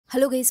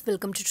Hello guys,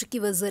 welcome to Tricky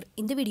Wazir.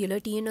 இந்த வீடியோல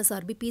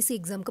TNSRB PC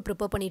எக்ஸாம்க்கு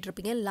ப்ரிப்பேர் பண்ணிட்டு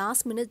இருப்பீங்க.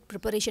 லாஸ்ட் மினிட்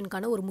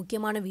ப்ரிப்பரேஷனுக்கான ஒரு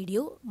முக்கியமான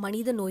வீடியோ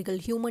மனித நோய்கள்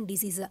ஹியூமன்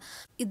டிசீஸ்.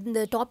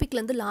 இந்த டாபிக்ல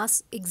இருந்து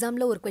லாஸ்ட்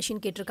எக்ஸாம்ல ஒரு क्वेश्चन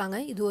கேட்டிருக்காங்க.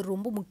 இது ஒரு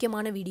ரொம்ப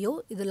முக்கியமான வீடியோ.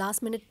 இது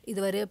லாஸ்ட் மினிட்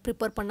இதுவரை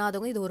ப்ரிப்பேர்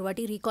பண்ணாதவங்க இது ஒரு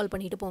வாட்டி ரீகால்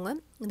பண்ணிட்டு போங்க.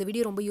 இந்த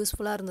வீடியோ ரொம்ப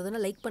யூஸ்ஃபுல்லா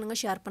இருந்ததுன்னா லைக் பண்ணுங்க,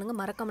 ஷேர் பண்ணுங்க,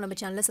 மறக்காம நம்ம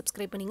சேனலை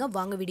சப்ஸ்கிரைப் பண்ணுங்க.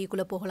 வாங்க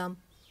வீடியோக்குள்ள போகலாம்.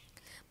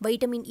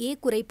 வைட்டமின் A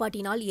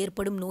குறைபாட்டினால்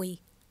ஏற்படும் நோய்.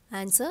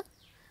 ஆன்சர்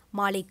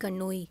மாலைக்கண்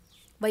நோய்.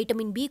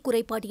 வைட்டமின் B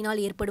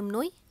குறைபாட்டினால் ஏற்படும்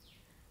நோய்.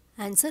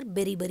 Answer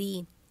beriberi.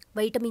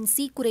 வைட்டமின்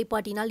C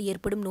குறைபாட்டினால்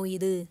ஏற்படும் நோய்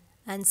எது?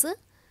 Answer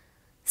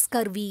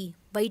scurvy.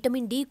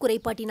 வைட்டமின் D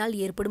குறைபாட்டினால்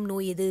ஏற்படும்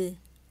நோய் எது?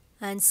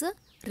 Answer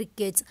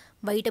rickets.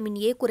 வைட்டமின்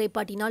A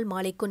குறைபாட்டினால்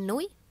மாலைக்கண்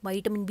நோய்.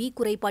 Vitamin B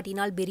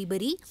குறைபாட்டினால்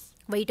beriberi.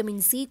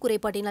 Vitamin C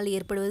குறைபாட்டினால்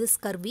ஏற்படுவது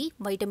ஸ்கர்வி.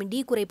 வைட்டமின்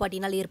D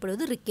குறைபாட்டினால்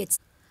ஏற்படுவது ரிக்கெட்ஸ்.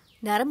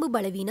 நரம்பு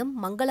பலவீனம்,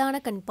 மங்கலான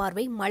கண்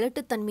பார்வை,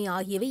 மலட்டுத்தன்மை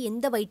ஆகியவை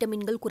எந்த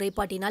வைட்டமின்கள்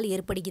குறைபாட்டினால்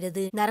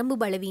ஏற்படுகிறது? நரம்பு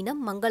பலவீனம்,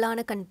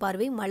 மங்கலான கண்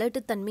பார்வை,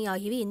 மலட்டுத்தன்மை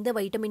ஆகியவை எந்த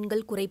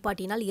வைட்டமின்கள்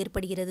குறைபாட்டினால்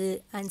ஏற்படுகிறது?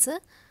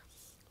 Answer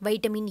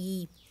vitamin E.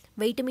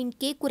 Vitamin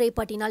K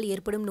குறைபாட்டினால்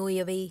ஏற்படும் நோய்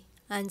எவை?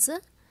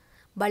 ஆன்சர்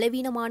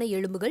பலவீனமான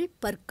எலும்புகள்,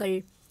 பற்கள்.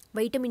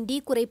 வைட்டமின் D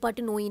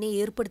குறைபாட்டு நோயினை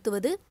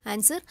ஏற்படுத்துவது?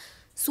 ஆன்சர்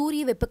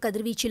சூரிய வெப்ப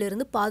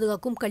கதிர்வீச்சிலிருந்து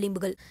பாதுகாக்கும்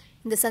களிம்புகள்.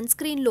 இந்த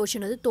சன்ஸ்கிரீன்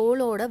லோஷன்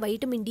தோலோட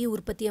வைட்டமின் D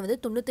உற்பத்தியை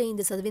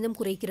 95%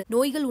 குறைக்கிறது.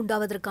 நோய்கள்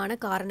உண்டாவதற்கான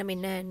காரணம்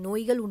என்ன?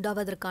 நோய்கள்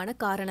உண்டாவதற்கான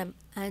காரணம்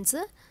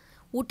ஆன்சர்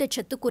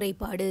ஊட்டச்சத்து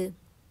குறைபாடு.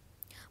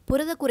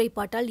 புரத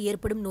குறைபாட்டால்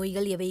ஏற்படும்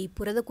நோய்கள் எவை?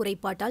 புரத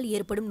குறைபாட்டால்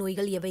ஏற்படும்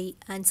நோய்கள் எவை?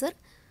 Answer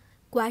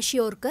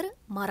kwashiorkor,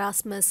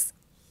 marasmus.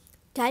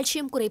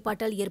 கால்சியம்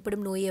குறைபாட்டால்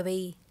ஏற்படும் நோய் எவை?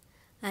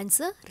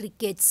 Answer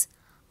rickets.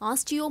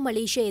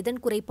 ஆஸ்டியோமலேசியா எதன்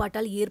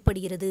குறைபாட்டால்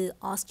ஏற்படுகிறது?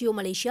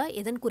 ஆஸ்டியோமலேசியா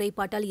எதன்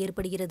குறைபாட்டால்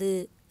ஏற்படுகிறது?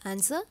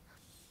 Answer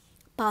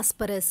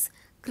phosphorus.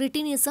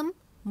 கிரிட்டினிசம்,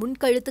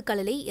 முன்கழுத்து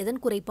கலலை எதன்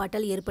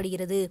குறைபாட்டால்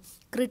ஏற்படுகிறது?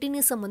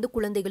 கிரிட்டினிசம்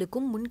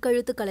குழந்தைகளுக்கும்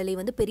முன்கழுத்து கலலை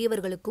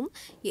பெரியவர்களுக்கும்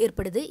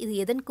ஏற்படுது. இது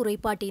எதன்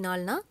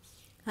குறைபாட்டினால்னா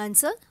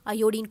answer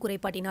iodine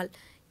குறைபாட்டினால்.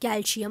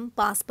 Calcium,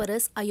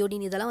 phosphorus,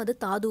 iodine இதெல்லாம்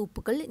தாது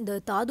உப்புக்கள். இந்த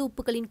தாது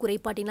உப்புக்களின்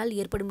குறைபாட்டினால்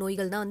ஏற்படும்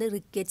நோய்கள் தான்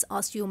ரிக்கெட்ஸ்,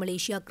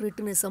 ஆஸ்டியோமலேசியா,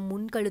 கிரிட்டினிசம்,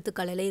 முன்கழுத்து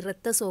கலலை,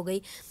 இரத்த சோகை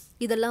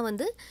இதெல்லாம்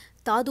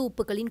தாது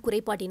உப்புக்களின்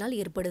குறைபாட்டினால்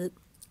ஏற்படுது.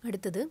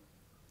 அடுத்தது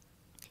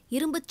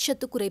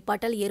இரும்புச்சத்து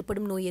குறைபாட்டால்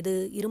ஏற்படும் நோய் எது?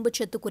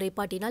 இரும்புச்சத்து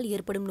குறைபாட்டினால்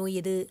ஏற்படும் நோய்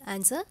எது?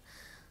 ஆன்சர்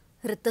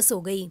இரத்த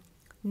சோகை.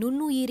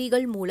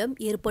 நுண்ணுயிரிகள் மூலம்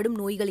ஏற்படும்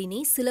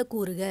நோய்களினை சில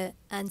கூறுக.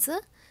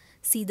 ஆன்சர்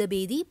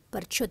சீதபேதி,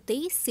 பற்சொத்தை,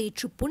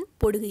 சேற்றுப்புண்,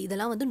 பொடுகு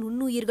இதெல்லாம்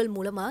நுண்ணுயிர்கள்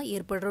மூலமாக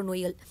ஏற்படுற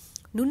நோய்கள்.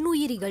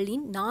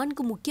 நுண்ணுயிரிகளின்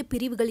 4 முக்கிய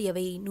பிரிவுகள்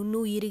எவை?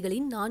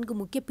 நுண்ணுயிரிகளின் 4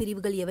 முக்கிய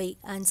பிரிவுகள் எவை?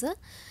 Answer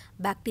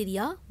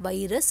bacteria,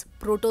 virus,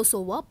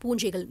 protozoa,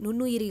 பூஞ்சைகள்.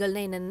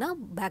 நுண்ணுயிரிகள்னா என்னென்னா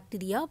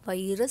பாக்டீரியா,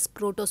 வைரஸ்,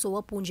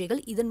 புரோட்டோசோவா,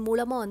 பூஞ்சைகள். இதன்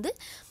மூலமாக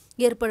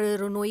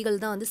ஏற்படுற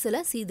நோய்கள் தான்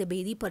சில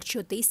சீதபேதி,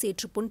 பற்சொத்தை,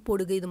 சேற்றுப்புண்,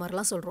 பொடுகு இது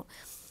மாதிரிலாம் சொல்கிறோம்.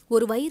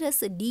 ஒரு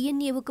வைரஸ்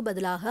டிஎன்ஏவுக்கு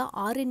பதிலாக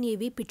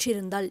ஆர்என்ஏவை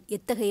பெற்றிருந்தால்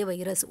எத்தகைய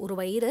வைரஸ்? ஒரு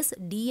வைரஸ்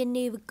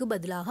டிஎன்ஏவுக்கு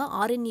பதிலாக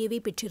ஆர்என்ஏவை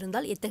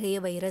பெற்றிருந்தால் எத்தகைய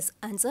வைரஸ்?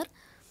 Answer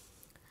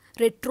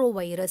retro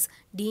virus.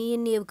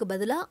 டிஎன்ஏவுக்கு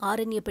பதிலாக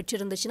ஆர்என்ஏ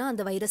பெற்றிருந்துச்சுன்னா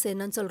அந்த வைரஸ்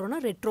என்னன்னு சொல்கிறோன்னா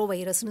ரெட்ரோ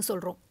வைரஸ்னு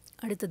சொல்கிறோம்.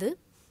 அடுத்தது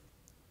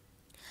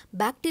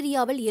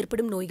பாக்டீரியாவால்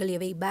ஏற்படும் நோய்கள்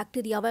எவை?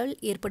 பாக்டீரியாவால்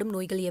ஏற்படும்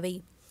நோய்கள் எவை?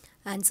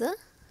 ஆன்சர்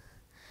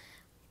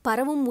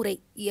பரவும் முறை.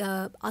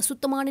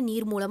 அசுத்தமான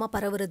நீர் மூலமாக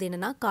பரவுறது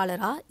என்னென்னா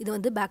காலரா.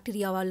 இது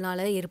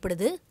பாக்டீரியாவால்னால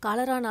ஏற்படுது.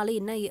 காலரானால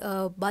என்ன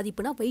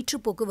பாதிப்புனா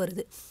வயிற்றுப்போக்கு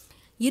வருது.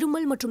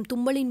 இருமல் மற்றும்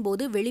தும்மலின்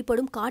போது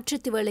வெளிப்படும் காற்று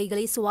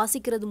திவலைகளை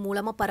சுவாசிக்கிறது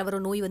மூலமாக பரவுற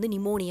நோய்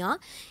நிமோனியா.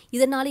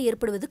 இதனால்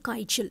ஏற்படுவது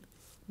காய்ச்சல்.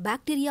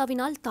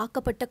 பாக்டீரியாவினால்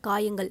தாக்கப்பட்ட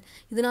காயங்கள்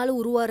இதனால்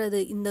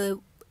உருவாகிறது.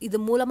 இது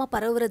மூலமாக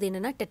பரவுறது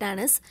என்னென்னா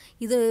டெட்டானஸ்.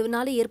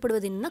 இதனால்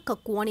ஏற்படுவது என்னென்னா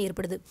கக்குவான்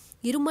ஏற்படுது.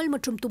 இருமல்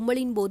மற்றும்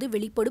தும்மலின் போது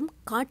வெளிப்படும்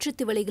காற்று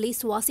திவலைகளை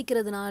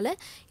சுவாசிக்கிறதுனால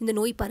இந்த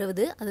நோய்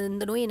பரவுது.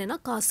 இந்த நோய் என்னென்னா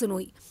காசு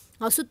நோய்.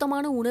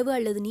 அசுத்தமான உணவு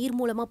அல்லது நீர்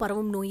மூலமாக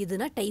பரவும் நோய்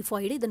இதுனா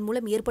டைஃபாய்டு. இதன்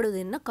மூலம் ஏற்படுவது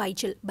என்னென்னா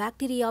காய்ச்சல்.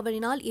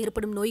 பாக்டீரியாவினால்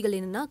ஏற்படும் நோய்கள்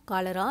என்னென்னா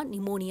காலரா,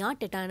 நிமோனியா,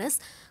 டெட்டானஸ்,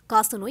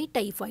 காச நோய்,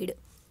 டைஃபாய்டு.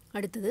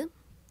 அடுத்தது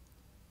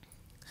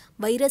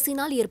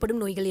வைரஸினால்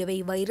ஏற்படும் நோய்கள் எவை?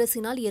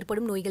 வைரஸினால்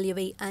ஏற்படும் நோய்கள்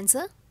எவை?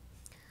 ஆன்சர்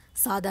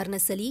சாதாரண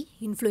சளி,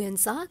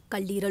 இன்ஃப்ளூயன்சா,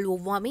 கல்லீரல்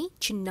ஒவ்வாமை,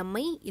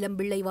 சின்னம்மை,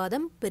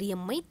 இளம்பிள்ளைவாதம்,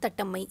 பெரியம்மை,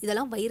 தட்டம்மை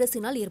இதெல்லாம்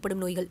வைரஸினால்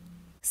ஏற்படும் நோய்கள்.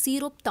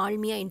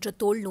 சீரோப்தால்மியா என்ற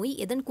தோல் நோய்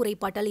எதன்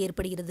குறைபாட்டால்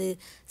ஏற்படுகிறது?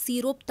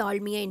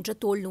 சீரோப்தால்மியா என்ற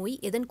தோல் நோய்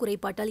எதன்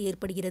குறைபாட்டால்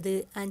ஏற்படுகிறது?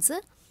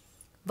 Answer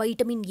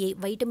vitamin A.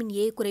 Vitamin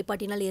A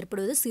குறைபாட்டினால்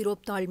ஏற்படுவது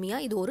சீரோப்தால்மியா.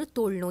 இது ஒரு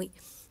தோல் நோய்.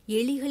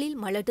 எலிகளில்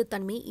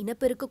மலட்டுத்தன்மை,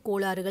 இனப்பெருக்க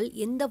கோளாறுகள்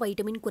எந்த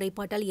வைட்டமின்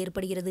குறைபாட்டால்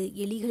ஏற்படுகிறது?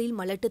 எலிகளில்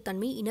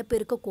மலட்டுத்தன்மை,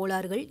 இனப்பெருக்க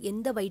கோளாறுகள்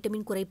எந்த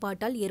வைட்டமின்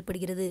குறைபாட்டால்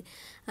ஏற்படுகிறது?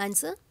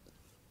 Answer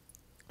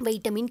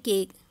vitamin K.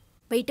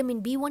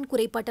 Vitamin B1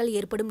 குறைபாட்டால்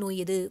ஏற்படும் நோய்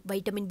எது?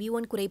 வைட்டமின்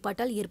B1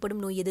 குறைபாட்டால்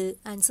ஏற்படும் நோய் எது?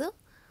 Answer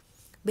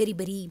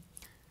beriberi.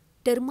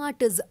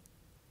 டெர்மாட்டிஸ்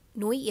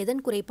நோய்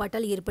எதன்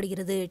குறைபாட்டால்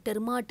ஏற்படுகிறது?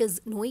 டெர்மாட்டிஸ்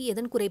நோய்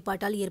எதன்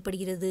குறைபாட்டால்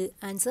ஏற்படுகிறது?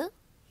 Answer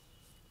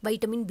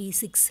vitamin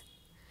B6.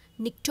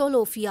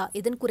 நிக்டோலோஃபியா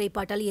எதன்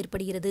குறைபாட்டால்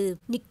ஏற்படுகிறது?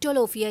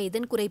 நிக்டோலோஃபியா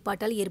எதன்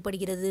குறைபாட்டால்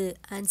ஏற்படுகிறது?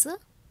 Answer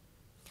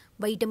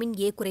vitamin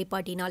A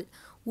குறைபாட்டினால்.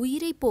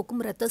 உயிரை போக்கும்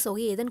இரத்த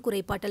சோகை எதன்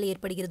குறைபாட்டால்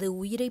ஏற்படுகிறது?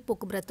 உயிரை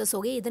போக்கும் இரத்த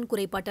சோகை எதன்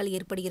குறைபாட்டால்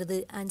ஏற்படுகிறது?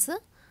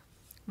 Answer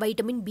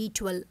vitamin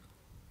B12.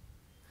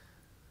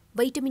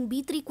 Vitamin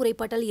B3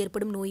 குறைபாட்டால்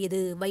ஏற்படும் நோய்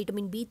எது?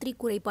 வைட்டமின் B3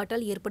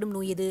 குறைபாட்டால் ஏற்படும்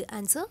நோய் எது?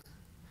 Answer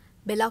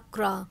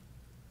pellagra.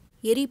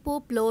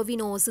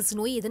 எரிபோப்ளோவினோசிஸ்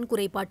நோய் எதன்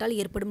குறைபாட்டால்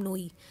ஏற்படும்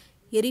நோய்?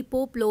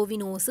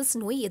 எரிபோப்ளோவினோசிஸ்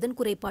நோய் எதன்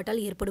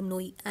குறைபாட்டால் ஏற்படும்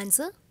நோய்?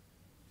 Answer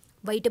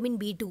vitamin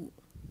B2.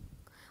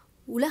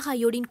 உலக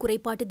அயோடின்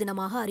குறைபாட்டு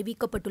தினமாக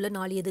அறிவிக்கப்பட்டுள்ள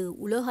நாள் எது?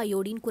 உலக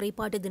அயோடின்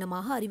குறைபாட்டு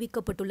தினமாக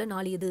அறிவிக்கப்பட்டுள்ள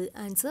நாள் எது?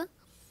 Answer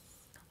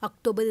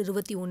October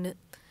 21.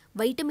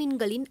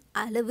 வைட்டமின்களின்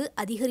அளவு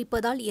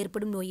அதிகரிப்பதால்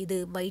ஏற்படும் நோய் எது?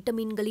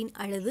 வைட்டமின்களின்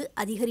அளவு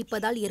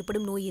அதிகரிப்பதால்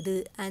ஏற்படும் நோய் எது?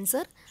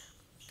 Answer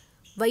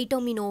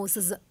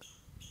vitaminosis.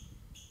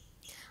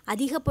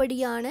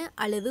 அதிகப்படியான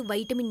அளவு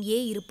வைட்டமின்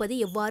A இருப்பது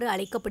எவ்வாறு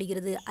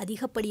அழைக்கப்படுகிறது?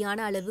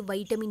 அதிகப்படியான அளவு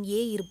வைட்டமின்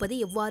A இருப்பது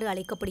எவ்வாறு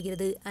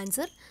அழைக்கப்படுகிறது?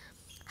 Answer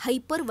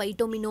hyper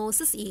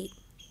vitaminosis A.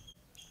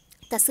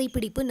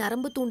 தசைப்பிடிப்பு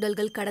நரம்பு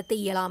தூண்டல்கள் கடத்த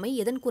இயலாமை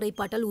எதன்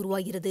குறைபாட்டால்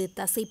உருவாகிறது?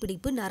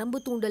 தசைப்பிடிப்பு நரம்பு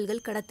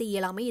தூண்டல்கள் கடத்த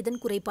இயலாமை எதன்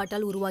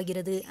குறைபாட்டால்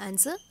உருவாகிறது?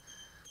 Answer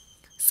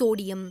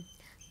sodium.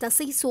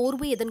 தசை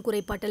சோர்வு எதன்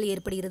குறைபாட்டால்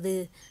ஏற்படுகிறது?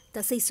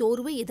 தசை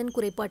சோர்வு எதன்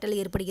குறைபாட்டால்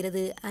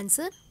ஏற்படுகிறது?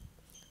 Answer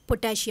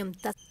potassium.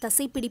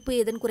 தசைப்பிடிப்பு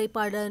எதன்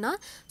குறைபாடுனா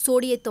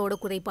சோடியத்தோட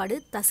குறைபாடு.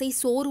 தசை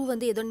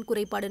சோர்வு எதன்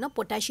குறைபாடுனா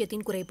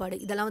பொட்டாசியத்தின் குறைபாடு.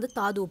 இதெல்லாம்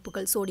தாது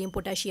உப்புக்கள், சோடியம்,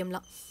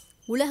 பொட்டாசியம்லாம்.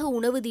 உலக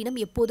உணவு தினம்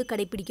எப்போது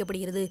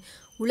கடைபிடிக்கப்படுகிறது?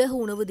 உலக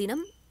உணவு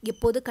தினம்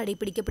எப்போது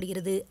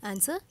கடைபிடிக்கப்படுகிறது?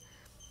 Answer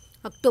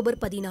October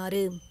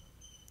 16.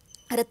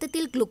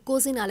 இரத்தத்தில்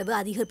குளுக்கோஸின் அளவு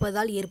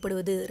அதிகரிப்பதால்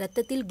ஏற்படுவது?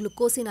 இரத்தத்தில்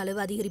குளுக்கோஸின் அளவு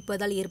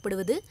அதிகரிப்பதால்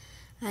ஏற்படுவது?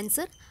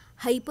 Answer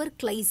hyper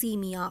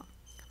glycaemia.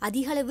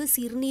 அதிகளவு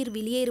சிறுநீர்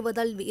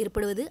வெளியேறுவதால்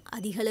ஏற்படுவது?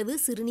 அதிகளவு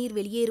சிறுநீர்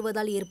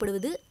வெளியேறுவதால்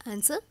ஏற்படுவது?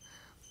 Answer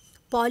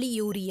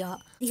polyuria.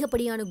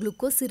 அதிகப்படியான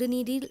குளுக்கோஸ்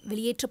சிறுநீரில்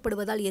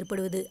வெளியேற்றப்படுவதால்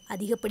ஏற்படுவது?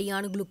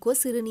 அதிகப்படியான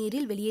குளுக்கோஸ்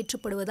சிறுநீரில்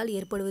வெளியேற்றப்படுவதால்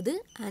ஏற்படுவது?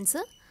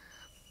 Answer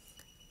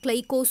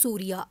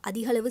glycosuria.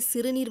 அதிகளவு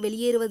சிறுநீர்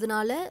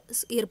வெளியேறுவதனால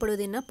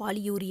ஏற்படுவது என்ன?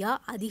 பாலியூரியா.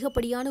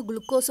 அதிகப்படியான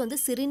குளுக்கோஸ்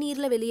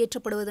சிறுநீரில்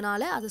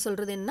வெளியேற்றப்படுவதனால அதை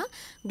சொல்கிறது என்ன?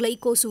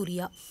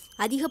 கிளைகோசூரியா.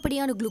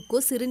 அதிகப்படியான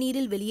குளுக்கோஸ்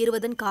சிறுநீரில்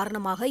வெளியேறுவதன்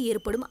காரணமாக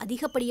ஏற்படும்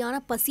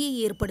அதிகப்படியான பசியை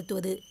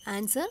ஏற்படுத்துவது?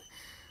 Answer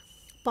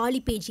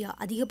polyphagia.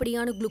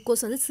 அதிகப்படியான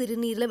குளுக்கோஸ்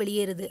சிறுநீரில்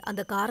வெளியேறுது,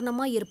 அந்த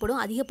காரணமாக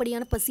ஏற்படும்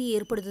அதிகப்படியான பசியை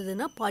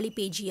ஏற்படுத்துதுன்னா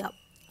பாலிபேஜியா.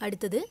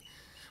 அடுத்தது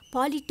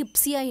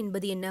பாலிடிப்சியா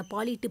என்பது என்ன?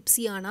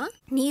 பாலிடிப்சியானா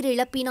நீர்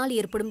இழப்பினால்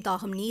ஏற்படும்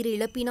தாகம். நீர்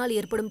இழப்பினால்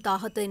ஏற்படும்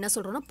தாகத்தை என்ன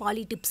சொல்கிறோம்னா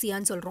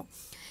பாலிடிப்சியான்னு சொல்கிறோம்.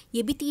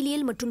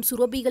 எபித்தீலியல் மற்றும்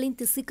சுரப்பிகளின்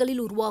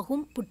திசுக்களில்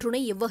உருவாகும்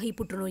புற்றுநோய் எவ்வகை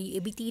புற்றுநோய்?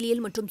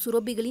 எபித்தீலியல் மற்றும்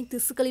சுரப்பிகளின்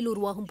திசுக்களில்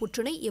உருவாகும்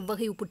புற்றுநோய்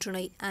எவ்வகை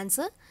புற்றுநோய்?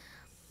 ஆன்சர்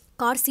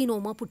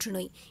கார்சினோமா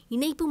புற்றுநோய்.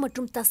 இணைப்பு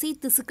மற்றும் தசை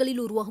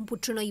திசுக்களில் உருவாகும்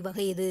புற்றுநோய்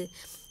வகை எது?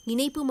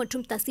 இணைப்பு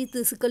மற்றும் தசை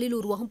திசுக்களில்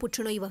உருவாகும்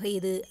புற்றுநோய் வகை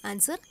எது?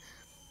 ஆன்சர்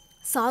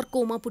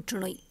சார்கோமா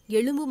புற்றுநோய்.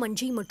 எலும்பு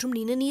மஞ்சை மற்றும்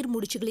நிணநீர்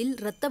முடிச்சுகளில்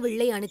இரத்த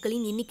வெள்ளை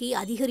அணுக்களின் எண்ணிக்கையை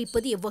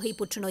அதிகரிப்பது எவ்வகை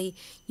புற்றுநோய்?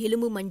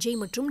 எலும்பு மஞ்சை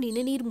மற்றும்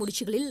நிணநீர்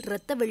முடிச்சுகளில்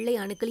இரத்த வெள்ளை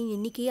அணுக்களின்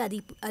எண்ணிக்கையை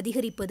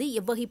அதிகரிப்பது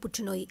எவ்வகை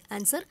புற்றுநோய்?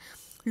 ஆன்சர்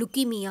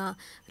லுக்கீமியா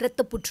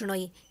இரத்த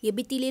புற்றுநோய்.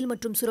 எபித்தீலியல்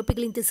மற்றும்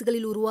சுரப்பிகளின்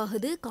திசுகளில்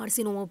உருவாகுது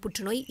கார்சினோமா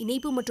புற்றுநோய்.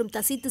 இணைப்பு மற்றும்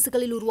தசை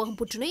திசுகளில் உருவாகும்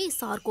புற்றுநோய்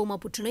சார்கோமா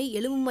புற்றுநோய்.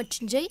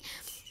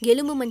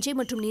 எலும்பு மஞ்சை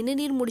மற்றும்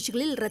நிணநீர்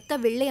முடிச்சுகளில் இரத்த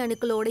வெள்ளை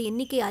அணுக்களோட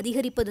எண்ணிக்கை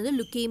அதிகரிப்பது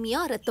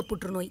லுக்கேமியா இரத்த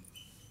புற்றுநோய்.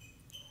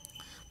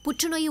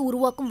 புற்றுநோயை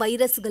உருவாக்கும்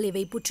வைரஸ்கள்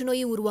எவை?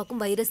 புற்றுநோயை உருவாக்கும்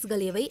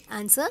வைரஸ்கள் எவை?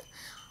 ஆன்சர்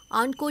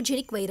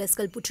ஆன்கோஜெனிக்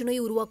வைரஸ்கள்.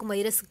 புற்றுநோயை உருவாக்கும்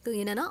வைரஸ்கள்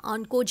என்னன்னா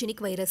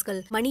ஆன்கோஜெனிக் வைரஸ்கள்.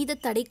 மனித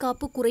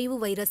தடைக்காப்பு குறைவு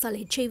வைரஸால்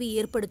HIV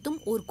ஏற்படுத்தும்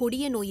ஒரு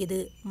கொடிய நோய் எது?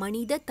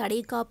 மனித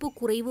தடைக்காப்பு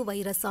குறைவு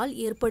வைரஸால்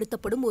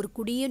ஏற்படுத்தப்படும் ஒரு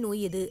கொடிய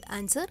நோய் எது?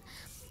 Answer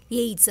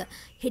AIDS.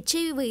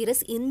 HIV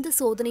வைரஸ் எந்த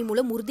சோதனை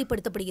மூலம்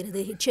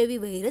உறுதிப்படுத்தப்படுகிறது? HIV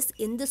வைரஸ்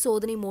எந்த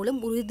சோதனை மூலம்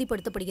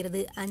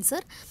உறுதிப்படுத்தப்படுகிறது?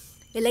 ஆன்சர்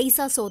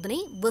எலைசா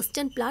சோதனை,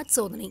 வெஸ்டர்ன் பிளாட்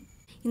சோதனை.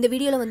 இந்த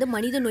வீடியோவில்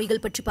மனித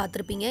நோய்கள் பற்றி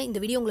பார்த்துருப்பீங்க. இந்த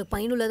வீடியோ உங்களுக்கு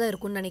பயனுள்ளதாக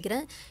இருக்கும்னு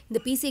நினைக்கிறேன். இந்த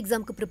PC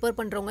எக்ஸாமுக்கு ப்ரிப்பேர்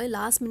பண்ணுறவங்க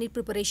லாஸ்ட் மினிட்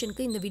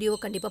ப்ரிப்பரேஷனுக்கு இந்த வீடியோவை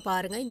கண்டிப்பாக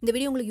பாருங்கள். இந்த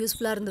வீடியோ உங்களுக்கு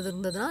யூஸ்ஃபுல்லாக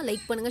இருந்ததுன்னா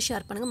லைக் பண்ணுங்கள்,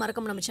 ஷேர் பண்ணுங்கள்,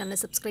 மறக்காம நம்ம சேனலை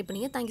சப்ஸ்கிரைப்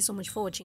பண்ணுங்கள். தேங்க்யூ ஸோ மச் ஃபார் வாட்சிங்.